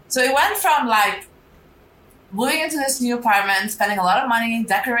 So it went from like moving into this new apartment, spending a lot of money,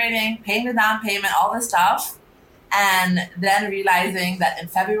 decorating, paying the down payment, all this stuff, and then realizing that in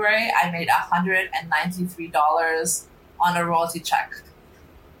February I made $193 on a royalty check,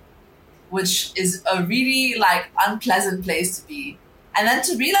 which is a really like unpleasant place to be. And then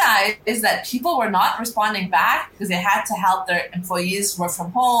to realize that people were not responding back because they had to help their employees work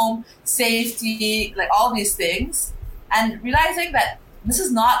from home, safety, like all these things. And realizing that this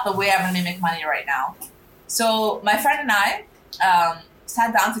is not the way I'm going to make money right now. So my friend and I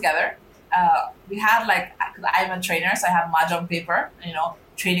sat down together. We had like, because I'm a trainer, so I have mahjong paper,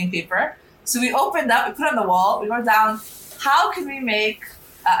 training paper. So we opened up, we put it on the wall, we wrote down, how can we make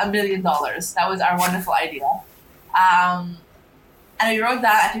 $1 million? That was our wonderful idea. And we wrote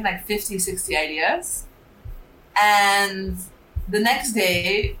down, I think, like 50, 60 ideas. And the next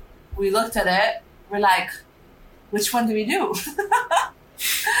day, we looked at it. We're like, which one do we do?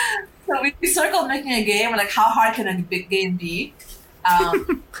 So we circled making a game. We're like, how hard can a big game be?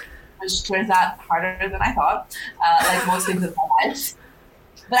 Which turns out harder than I thought, like most things in my life.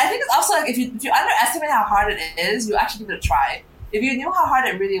 But I think it's also like, if you underestimate how hard it is, you actually give it a try. If you knew how hard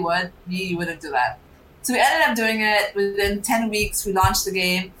it really would be, you wouldn't do that. So we ended up doing it. Within 10 weeks, we launched the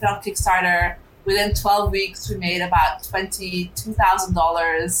game, put on Kickstarter. Within 12 weeks, we made about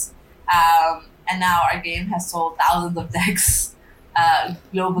 $22,000. And now our game has sold thousands of decks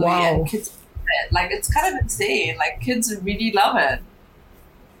globally. Wow. And kids love it. Like, it's kind of insane. Like, kids really love it.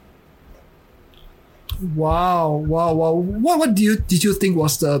 Wow. What did you think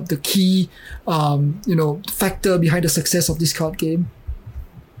was the key factor behind the success of this card game?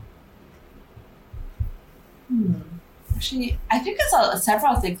 Actually, I think it's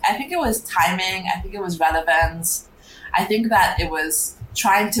several things. I think it was timing. I think it was relevance. I think that it was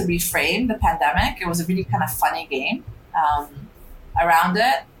trying to reframe the pandemic. It was a really kind of funny game around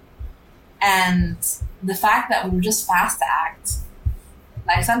it. And the fact that we were just fast to act.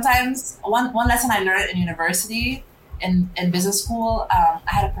 Like sometimes, one lesson I learned in university, in business school, I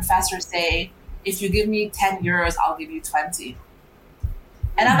had a professor say, if you give me 10 euros, I'll give you 20.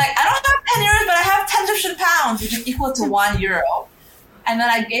 And I'm like, I don't have 10 euros, but I have 10 Egyptian pounds, which is equal to €1. And then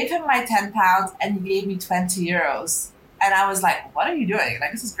I gave him my 10 pounds and he gave me 20 euros. And I was like, what are you doing?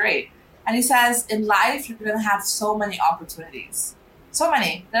 Like, this is great. And he says, in life, you're going to have so many opportunities. So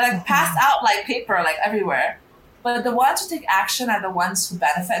many. They're like passed out like paper, like everywhere. But the ones who take action are the ones who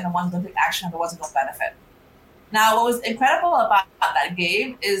benefit, and the ones who don't take action are the ones who don't benefit. Now, what was incredible about that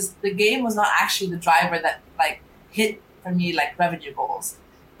game is the game was not actually the driver that like hit for me like revenue goals.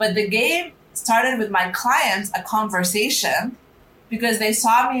 But the game started with my clients a conversation because they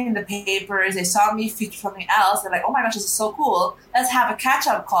saw me in the papers, they saw me feature something else. They're like, oh my gosh, this is so cool. Let's have a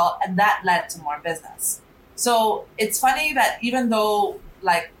catch-up call. And that led to more business. So it's funny that even though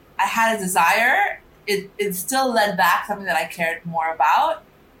like I had a desire, it still led back something that I cared more about,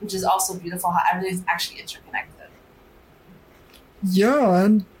 which is also beautiful how everything's actually interconnected. Yeah,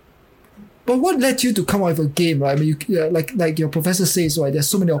 but what led you to come out with a game, right? I mean, like your professor says, right? There's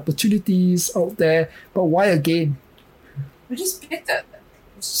so many opportunities out there, but why a game? We just picked it.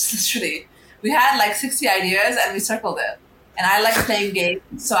 Literally, we had like 60 ideas and we circled it. And I like playing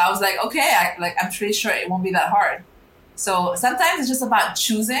games, so I was like, okay, I'm pretty sure it won't be that hard. So sometimes it's just about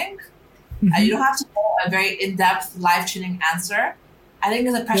choosing. You don't have to know a very in-depth, life-changing answer. I think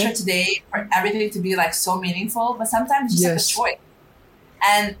there's a pressure today for everything to be like so meaningful, but sometimes it's just like a choice.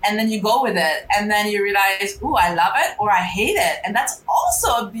 And then you go with it, and then you realize, ooh, I love it or I hate it. And that's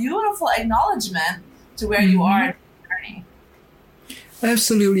also a beautiful acknowledgement to where you are in the journey.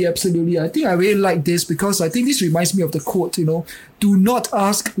 Absolutely. I think I really like this because I think this reminds me of the quote, do not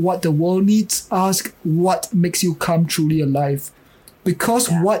ask what the world needs, ask what makes you come truly alive. Because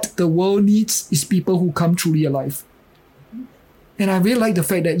what the world needs is people who come truly alive. And I really like the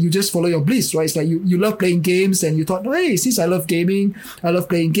fact that you just follow your bliss, right? It's like you love playing games and you thought, hey, since I love gaming, I love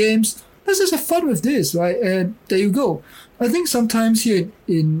playing games, let's just have fun with this, right? And there you go. I think sometimes here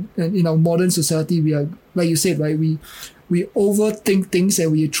in our modern society, we are, like you said, right? We overthink things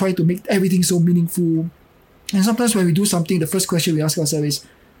and we try to make everything so meaningful. And sometimes when we do something, the first question we ask ourselves is,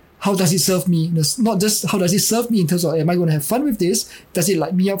 how does it serve me? It's not just how does it serve me in terms of, am I going to have fun with this? Does it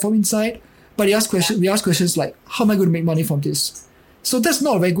light me up from inside? But we ask questions like, how am I going to make money from this? So that's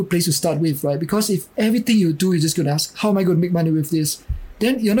not a very good place to start with, right? Because if everything you do, you're just going to ask, how am I going to make money with this?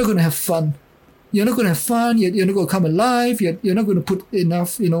 Then you're not going to have fun. You're not going to have fun. You're not going to come alive. You're not going to put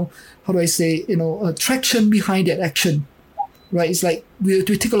enough, traction behind that action. right? It's like we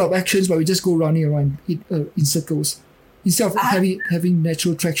take a lot of actions, but we just go running around in circles instead of having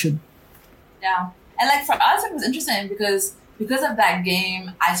natural traction. Yeah. And like for us, it was interesting because of that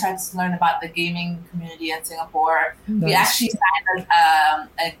game, I started to learn about the gaming community in Singapore. Nice. We actually signed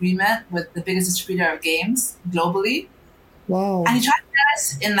an agreement with the biggest distributor of games globally. Wow. And he tried to get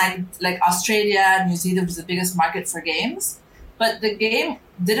us in like Australia, New Zealand was the biggest market for games. But the game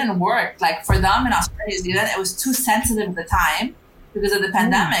didn't work. Like for them in Australia, New Zealand, it was too sensitive at the time because of the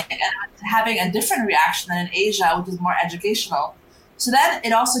pandemic and having a different reaction than in Asia, which is more educational. So then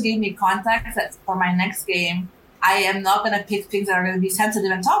it also gave me context that for my next game, I am not going to pick things that are going to be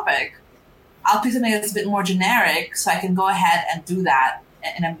sensitive in topic. I'll pick something that's a bit more generic so I can go ahead and do that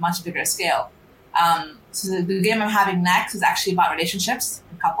in a much bigger scale. So the game I'm having next is actually about relationships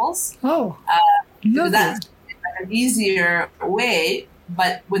and couples. Oh, that's like an easier way,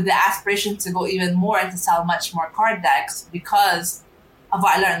 but with the aspiration to go even more and to sell much more card decks because of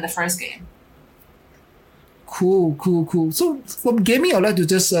what I learned in the first game. Cool. So from gaming, I'd like to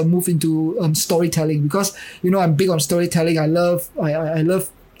just move into storytelling because, I'm big on storytelling. I love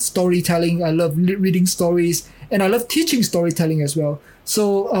storytelling. I love reading stories and I love teaching storytelling as well.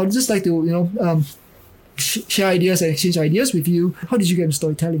 So I'd just like to, share ideas and exchange ideas with you. How did you get into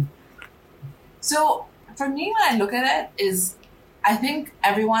storytelling? So for me, when I look at it I think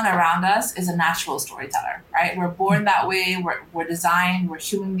everyone around us is a natural storyteller, right? We're born that way. We're designed. We're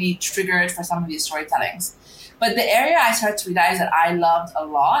humanly triggered for some of these storytellings. But the area I started to realize that I loved a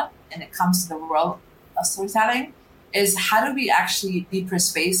lot, and it comes to the world of storytelling, is how do we actually be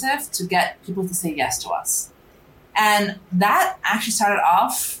persuasive to get people to say yes to us? And that actually started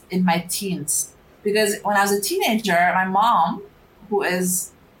off in my teens. Because when I was a teenager, my mom, who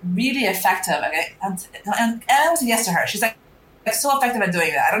is really effective, and I would say yes to her. She's like so effective at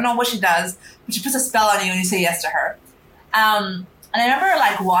doing that. I don't know what she does, but she puts a spell on you when you say yes to her. And I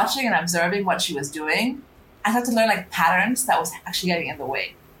remember watching and observing what she was doing. I started to learn patterns that was actually getting in the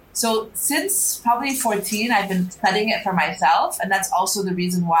way. So since probably 14, I've been studying it for myself. And that's also the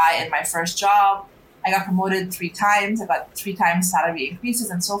reason why in my first job, I got promoted 3 times. I got 3 times salary increases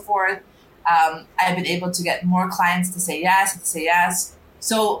and so forth. I've been able to get more clients to say yes.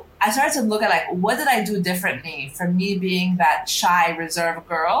 So I started to look at what did I do differently from me being that shy, reserved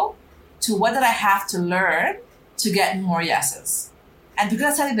girl to what did I have to learn to get more yeses? And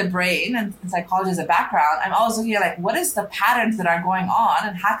because I studied the brain and psychology as a background, I'm always looking at what is the patterns that are going on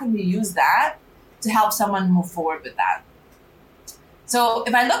and how can we use that to help someone move forward with that? So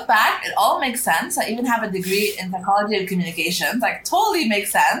if I look back, it all makes sense. I even have a degree in psychology and communications, totally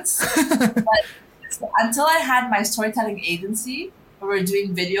makes sense. But until I had my storytelling agency, where we're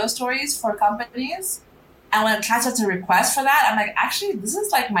doing video stories for companies, and when clients had to request for that, I'm actually, this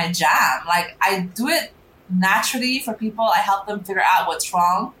is my jam. I do it naturally for people. I help them figure out what's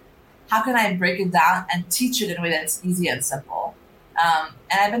wrong. How can I break it down and teach it in a way that's easy and simple?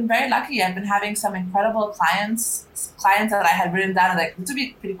 And I've been very lucky. I've been having some incredible clients that I had written down this would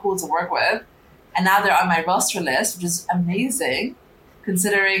be pretty cool to work with. And now they're on my roster list, which is amazing,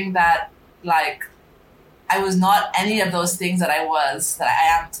 considering that I was not any of those things that I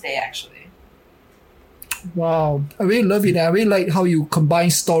am today, actually. Wow. I really love it. I really like how you combine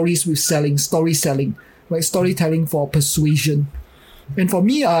stories with story selling, storytelling for persuasion. And for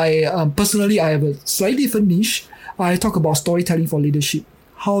me, personally, I have a slightly different niche. I talk about storytelling for leadership.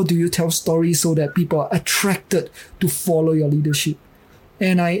 How do you tell stories so that people are attracted to follow your leadership?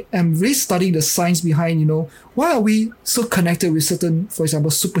 And I am really studying the science behind, why are we so connected with certain, for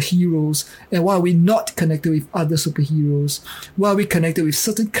example, superheroes, and why are we not connected with other superheroes? Why are we connected with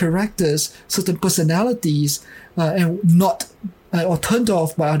certain characters, certain personalities, and not or turned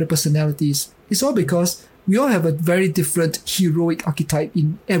off by other personalities? It's all because we all have a very different heroic archetype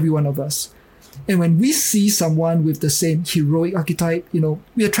in every one of us. And when we see someone with the same heroic archetype,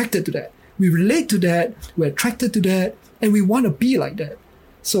 we're attracted to that. We relate to that, we're attracted to that, and we want to be like that.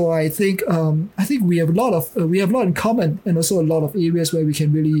 So I think we have a lot in common, and also a lot of areas where we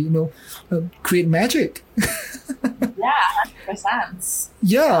can really create magic. Yeah, 100%.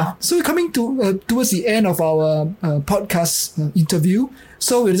 Yeah. So we're coming to towards the end of our podcast interview.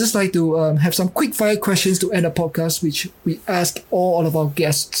 So we'd just like to have some quick fire questions to end the podcast, which we ask all of our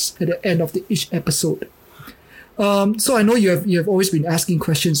guests at the end of each episode. So I know you have always been asking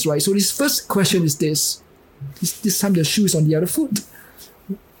questions, right? So this first question is this. This time the shoe is on the other foot.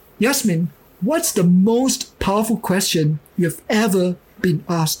 Yasmine, what's the most powerful question you have ever been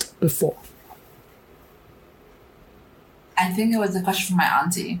asked before? I think it was a question from my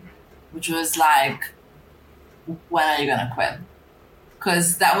auntie, which was when are you gonna quit?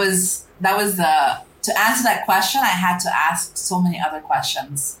 Because that was the to answer that question, I had to ask so many other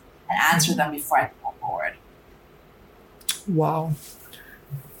questions and answer them before I could move forward. Wow.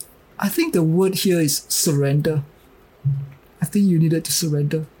 I think the word here is surrender. I think you needed to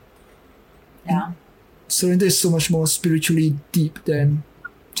surrender. Yeah. Surrender is so much more spiritually deep than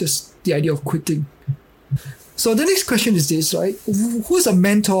just the idea of quitting. So the next question is this, right? Who's a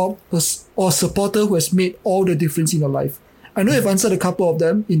mentor or supporter who has made all the difference in your life? I know you've answered a couple of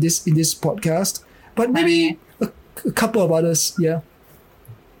them in this podcast, but maybe a couple of others, yeah.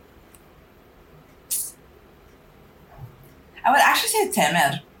 I would actually say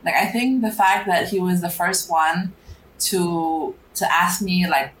Temer. Like, I think the fact that he was the first one to ask me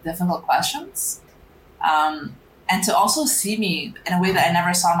like difficult questions, and to also see me in a way that I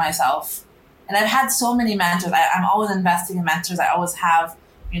never saw myself. And I've had so many mentors. I'm always investing in mentors. I always have,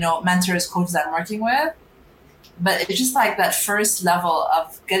 mentors, coaches I'm working with. But it's just like that first level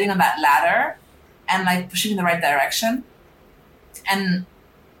of getting on that ladder and like pushing in the right direction. And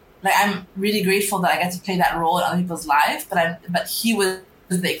like, I'm really grateful that I get to play that role in other people's life. But he was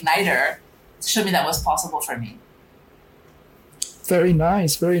the igniter to show me that was possible for me. Very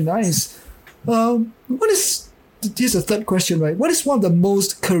nice, very nice. Here's a third question, right? What is one of the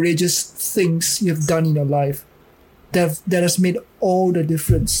most courageous things you've done in your life that has made all the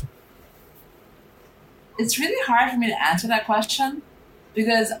difference? It's really hard for me to answer that question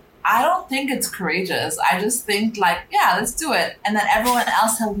because I don't think it's courageous. I just think like, yeah, let's do it. And then everyone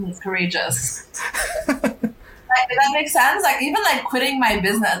else tells me it's courageous. Like, does that make sense? Like, even like quitting my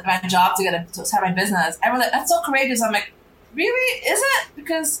job to start my business, everyone's like, that's so courageous. I'm like, really? Is it?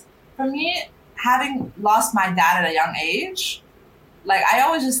 Because for me, having lost my dad at a young age, like, I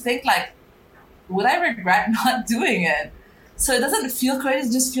always just think like, would I regret not doing it? So it doesn't feel courageous.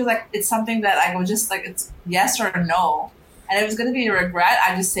 It just feels like it's something that I go just like, it's yes or no. And if it's going to be a regret,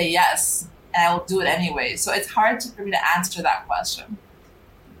 I just say yes, and I will do it anyway. So it's hard for me to answer that question.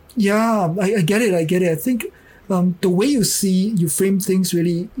 Yeah, I get it. I think the way you frame things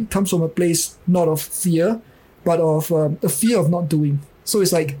really comes from a place not of fear, but of a fear of not doing. So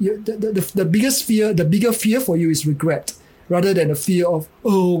it's like the bigger fear for you is regret, rather than a fear of,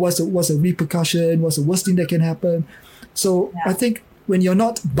 what's a repercussion, what's the worst thing that can happen. So yeah. I think when you're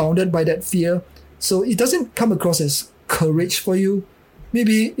not bounded by that fear, so it doesn't come across as courage for you.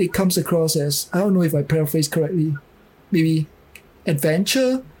 Maybe it comes across as, I don't know if I paraphrase correctly, maybe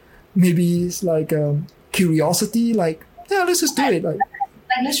adventure, maybe it's like curiosity, like, yeah, let's just do it. Like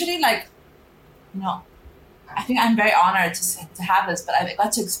literally, like, I think I'm very honored to have this, but I've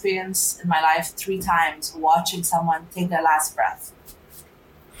got to experience in my life 3 times watching someone take their last breath.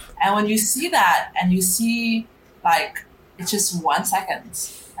 And when you see that and you see like, it's just 1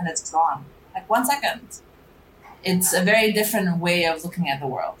 second and it's gone. Like 1 second. It's a very different way of looking at the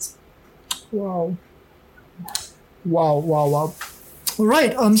world. Wow. All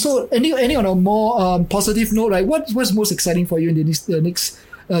right. So any on a more positive note, like what's most exciting for you in the next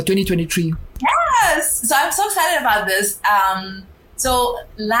 2023? Yes. So I'm so excited about this. So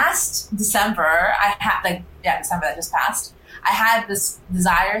last December, December that just passed, I had this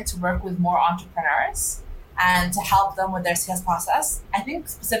desire to work with more entrepreneurs and to help them with their sales process. I think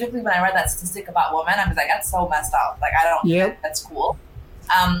specifically when I read that statistic about women, I was like, that's so messed up. Like, I don't think that's cool.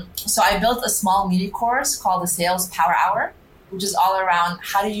 So I built a small mini course called the Sales Power Hour, which is all around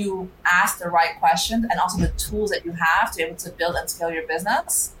how do you ask the right questions and also the tools that you have to be able to build and scale your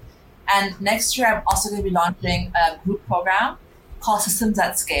business. And next year, I'm also going to be launching a group program called Systems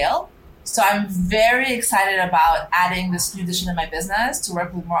at Scale. So I'm very excited about adding this new addition to my business to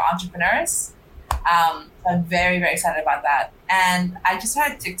work with more entrepreneurs. So I'm very, very excited about that. And I just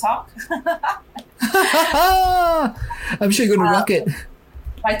started TikTok. I'm sure you're going to rock it.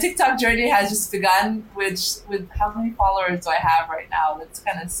 My TikTok journey has just begun, with how many followers do I have right now? Let's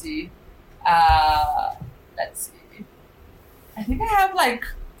kind of see. Let's see. I think I have like,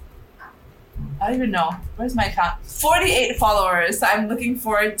 I don't even know. Where's my account? 48 followers. So I'm looking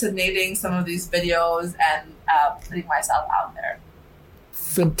forward to nating some of these videos and putting myself out there.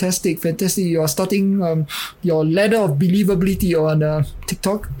 Fantastic. You are starting your ladder of believability on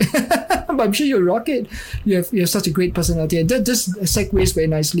TikTok. But I'm sure you'll rock it. You have such a great personality. And that just segues very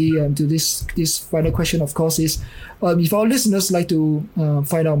nicely to this final question, of course, is if our listeners like to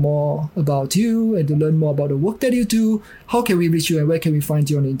find out more about you and to learn more about the work that you do, how can we reach you and where can we find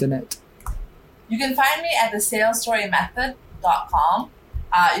you on the internet? You can find me at thesalestorymethod.com.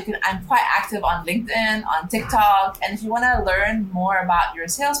 I'm quite active on LinkedIn, on TikTok, and if you want to learn more about your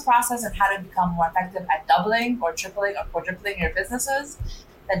sales process and how to become more effective at doubling or tripling or quadrupling your businesses,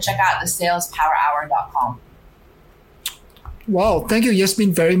 then check out thesalespowerhour.com. Wow, thank you,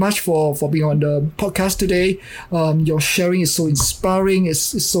 Yasmine, very much for being on the podcast today. Your sharing is so inspiring, it's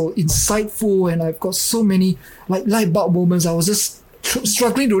so insightful, and I've got so many light bulb moments. I was just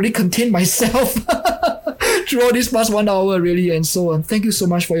struggling to really contain myself throughout this past 1 hour, really. And so thank you so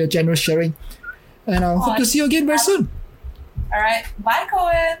much for your generous sharing. And I hope to see you again very soon. All right. Bye,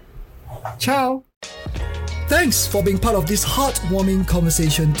 Cohen. Ciao. Thanks for being part of this heartwarming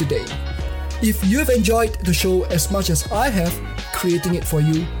conversation today. If you have enjoyed the show as much as I have creating it for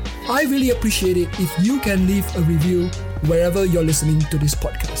you, I really appreciate it if you can leave a review wherever you're listening to this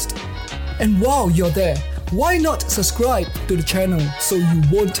podcast. And while you're there, why not subscribe to the channel so you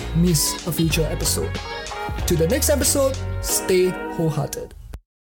won't miss a future episode? To the next episode, stay wholehearted.